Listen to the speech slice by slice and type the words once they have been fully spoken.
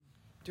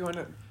Do you want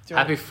to?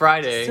 Happy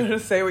Friday. Do you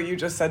want to say what you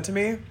just said to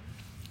me?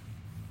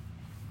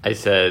 I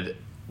said,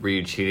 were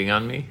you cheating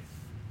on me?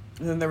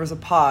 And then there was a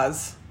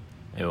pause.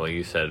 And well,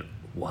 you said,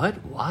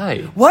 what?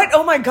 Why? What?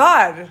 Oh my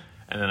God.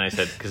 And then I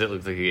said, because it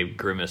looked like you gave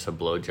Grimace a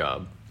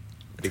blowjob.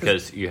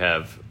 Because you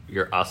have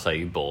your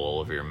acai bowl all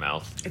over your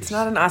mouth. It's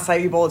not an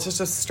acai bowl. It's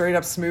just a straight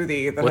up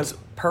smoothie that has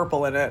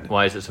purple in it.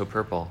 Why is it so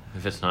purple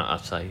if it's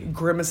not acai?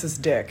 Grimace's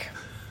dick.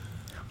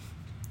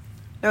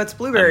 No, it's That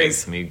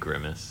blueberries. makes me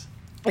grimace.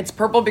 It's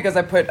purple because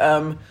I put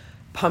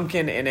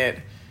pumpkin in it.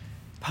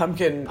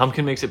 Pumpkin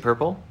Makes it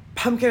purple?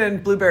 Pumpkin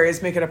and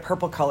blueberries make it a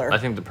purple color. I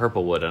think the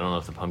purple would. I don't know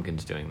if the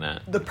pumpkin's doing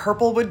that. The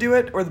purple would do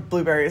it, or the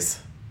blueberries?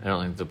 I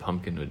don't think the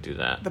pumpkin would do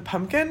that. The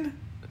pumpkin?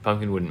 The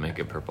pumpkin wouldn't make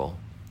it purple.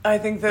 I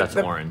think that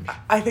That's orange.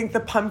 I think the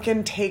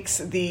pumpkin takes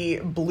the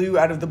blue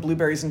out of the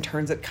blueberries and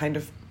turns it kind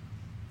of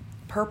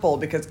purple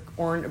because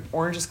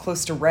orange is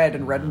close to red,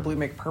 and red and blue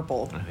make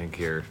purple.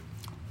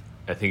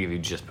 I think if you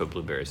just put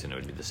blueberries in, it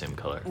would be the same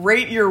color.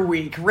 Rate your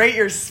week. Rate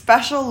your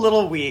special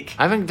little week.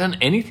 I haven't done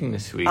anything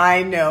this week.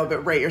 I know,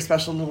 but rate your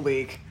special little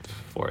week.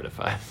 4 out of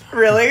 5.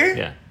 Really?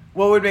 Yeah.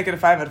 What would make it a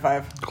 5 out of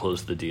 5?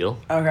 Close the deal.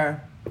 Okay.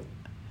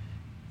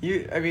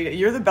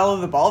 You're the belle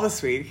of the ball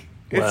this week.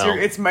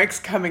 It's Mike's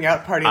coming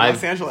out party in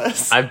Los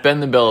Angeles. I've been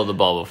the belle of the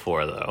ball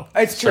before, though.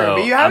 It's true, So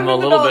but you haven't I'm been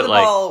a the little belle of bit the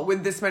like, ball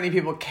with this many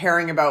people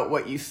caring about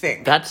what you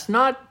think. that's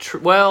not true.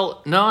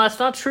 Well, no, that's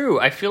not true.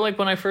 I feel like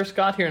when I first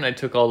got here and I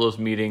took all those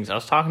meetings, I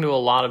was talking to a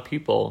lot of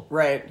people.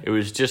 Right. It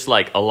was just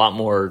like a lot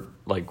more,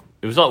 like,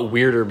 it was a lot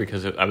weirder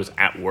because I was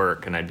at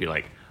work and I'd be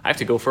like, I have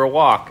to go for a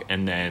walk.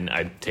 And then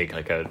I'd take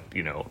like a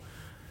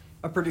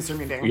producer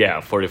meeting. Yeah,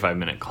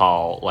 45-minute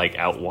call, like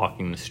out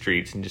walking the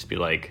streets and just be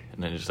like,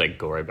 and then just like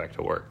go right back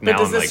to work. But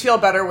does I'm this like, feel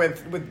better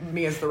with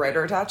me as the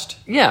writer attached?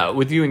 Yeah,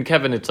 with you and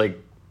Kevin, it's like,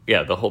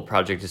 yeah, the whole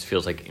project just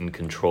feels like in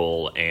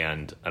control,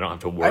 and I don't have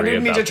to worry about. I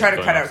didn't mean to try to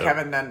what's cut going out on,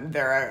 Kevin. Then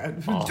there,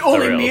 Off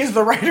only the me rails. as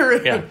the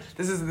writer. Yeah.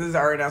 This is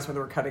our announcement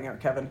that we're cutting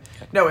out Kevin.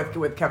 No,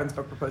 with Kevin's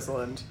book proposal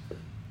and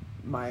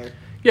my.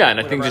 Yeah, and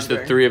I think whatever just I'm the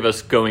doing. three of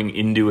us going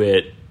into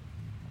it,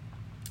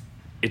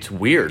 it's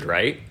weird,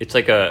 right? It's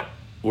like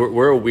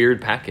we're a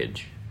weird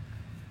package.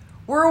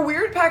 We're a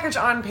weird package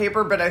on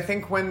paper, but I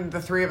think when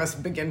the three of us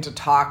begin to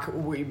talk,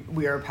 we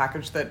are a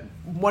package that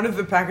one of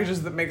the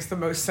packages that makes the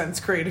most sense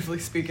creatively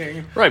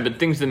speaking. Right, but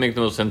things that make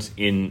the most sense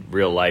in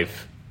real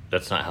life,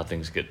 that's not how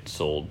things get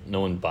sold. No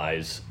one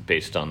buys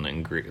based on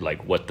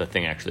like what the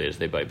thing actually is.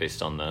 They buy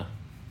based on the.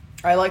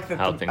 I like that.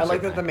 How The things are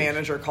packaged.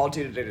 manager called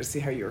you today to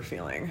see how you were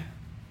feeling.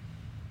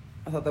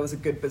 I thought that was a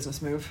good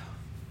business move.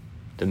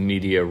 The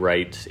media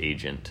rights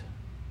agent.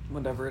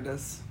 Whatever it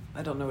is,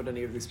 I don't know what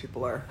any of these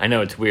people are. I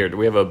know it's weird.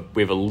 We have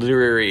a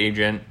literary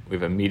agent. We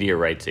have a media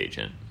rights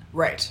agent.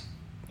 Right.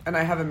 And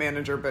I have a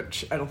manager,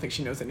 but I don't think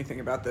she knows anything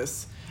about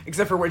this,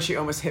 except for when she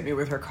almost hit me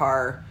with her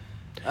car.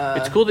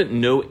 It's cool that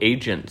no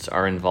agents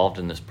are involved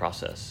in this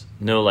process.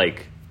 No,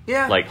 like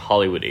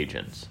Hollywood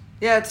agents.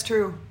 Yeah, it's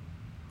true.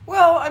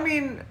 Well, I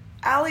mean,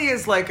 Allie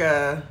is like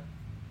a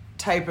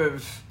type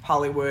of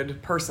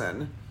Hollywood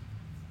person.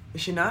 Is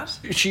she not?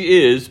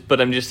 She is,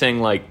 but I'm just saying,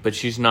 like, but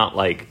she's not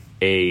like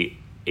a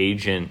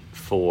agent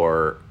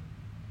for,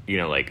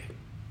 like,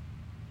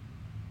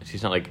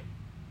 she's not like,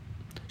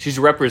 she's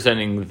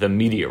representing the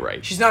media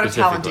rights. She's not a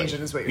talent specifically.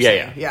 agent, is what you're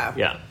saying.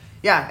 Yeah.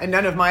 Yeah, and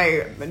none of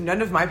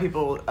my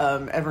people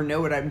ever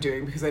know what I'm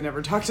doing because I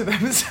never talk to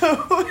them. So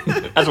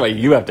That's why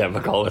you have to have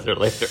a call with her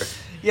later.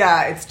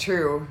 yeah, it's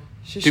true.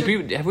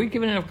 Have we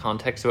given enough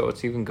context about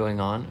what's even going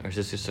on, or is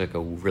this just like a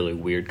really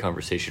weird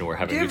conversation we're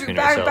having between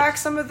ourselves? Back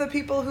some of the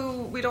people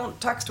who we don't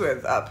text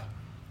with up.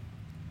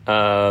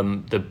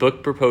 The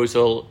book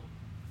proposal,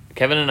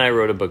 Kevin and I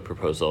wrote a book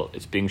proposal.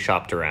 It's being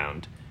shopped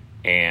around,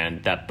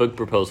 and that book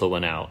proposal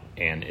went out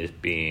and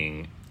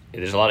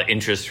there's a lot of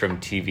interest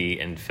from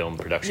TV and film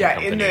production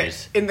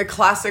companies. in the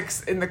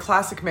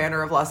classic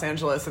manner of Los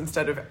Angeles,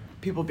 instead of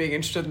people being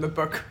interested in the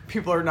book,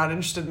 people are not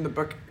interested in the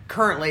book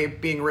currently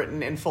being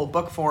written in full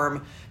book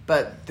form,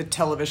 but the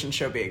television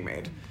show being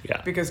made.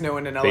 Yeah. Because no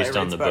one in LA based reads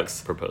on the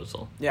books. book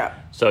proposal. Yeah.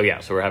 So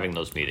we're having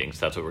those meetings.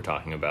 That's what we're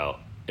talking about.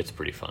 It's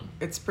pretty fun.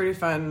 It's pretty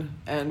fun,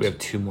 and We have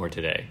 2 more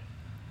today,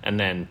 and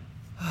then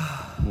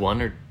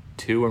 1 or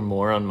 2 or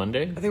more on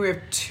Monday. I think we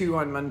have 2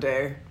 on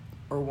Monday,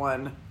 or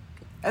 1.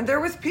 And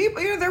they're with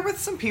people, they're with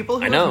some people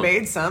who I know. have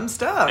made some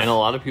stuff. And a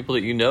lot of people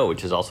that you know,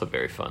 which is also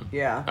very fun.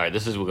 Yeah. All right,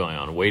 this is going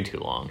on way too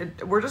long.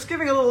 We're just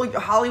giving a little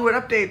Hollywood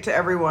update to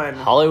everyone.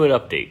 Hollywood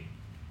update.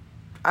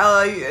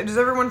 Does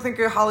everyone think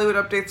a Hollywood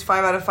update's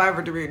 5 out of 5,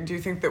 or do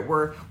you think that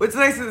what's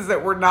nice is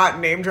that we're not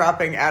name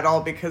dropping at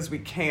all because we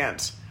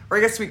can't, or I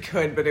guess we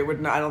could, but I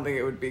don't think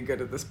it would be good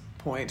at this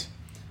point,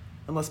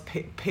 unless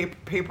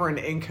paper and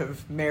ink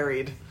have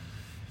married.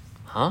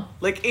 Huh?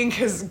 Like ink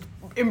has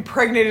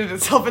impregnated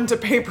itself into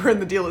paper and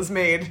the deal is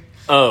made.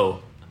 Oh,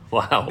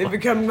 wow. They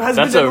become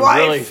husband and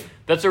wife.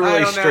 That's a I really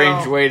don't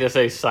strange know. way to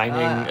say signing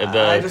I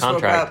the just woke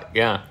contract. up.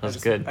 Yeah, that's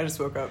good. I just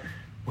woke up.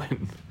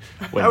 When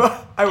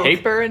I woke-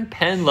 paper and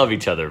pen love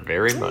each other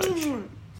very much.